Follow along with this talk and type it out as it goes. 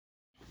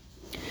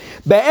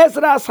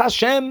Be'ezras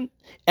Hashem,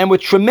 and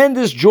with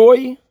tremendous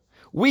joy,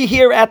 we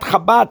here at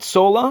Chabad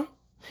Sola,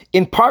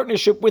 in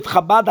partnership with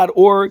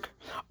Chabad.org,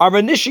 are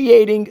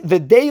initiating the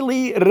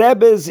daily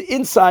Rebbe's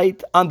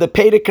insight on the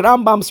Perek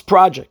Rambam's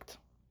project.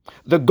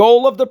 The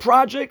goal of the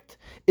project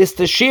is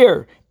to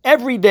share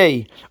every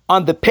day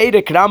on the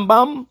Perek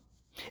Rambam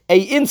a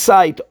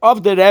insight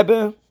of the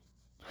Rebbe,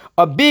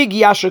 a big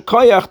Yasher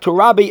Koyach to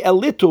Rabbi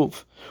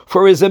Elituv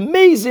for his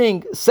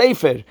amazing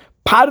Sefer,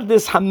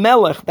 Pardes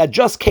HaMelech, that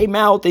just came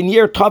out in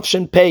year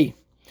Tavshin Pei,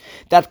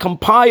 that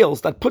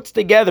compiles, that puts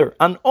together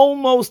on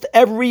almost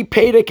every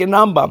Perek in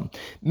Rambam,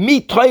 Mi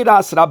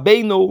Toiras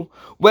Rabbeinu,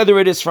 whether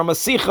it is from a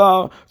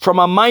Sicha, from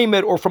a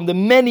Maimer, or from the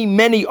many,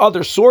 many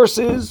other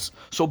sources.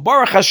 So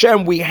Baruch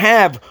Hashem, we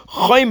have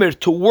Chomer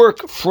to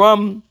work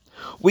from.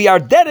 We are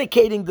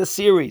dedicating the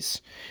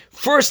series,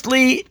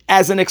 firstly,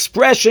 as an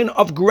expression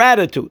of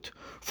gratitude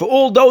for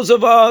all those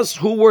of us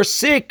who were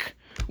sick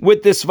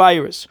with this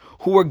virus,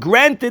 who were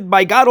granted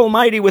by God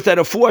Almighty with a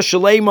refuah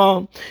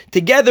shalema,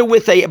 together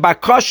with a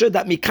bakasha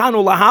that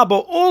mikanu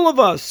lahaba, all of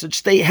us should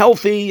stay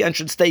healthy and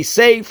should stay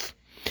safe.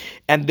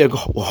 And the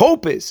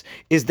hope is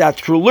that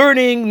through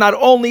learning not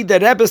only the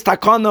Rebbe's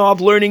takana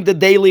of learning the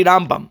daily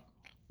Rambam,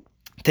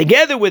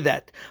 together with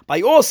that,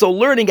 by also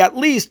learning at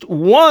least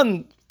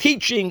one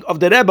teaching of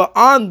the Rebbe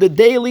on the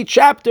daily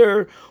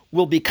chapter,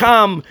 will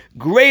become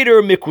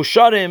greater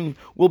mikusharim,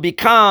 will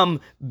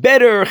become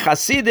better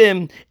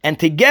chasidim, and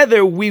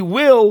together we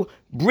will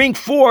bring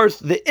forth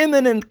the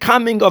imminent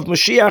coming of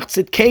Mashiach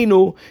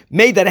Tzidkenu.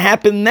 May that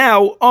happen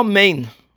now. Amen.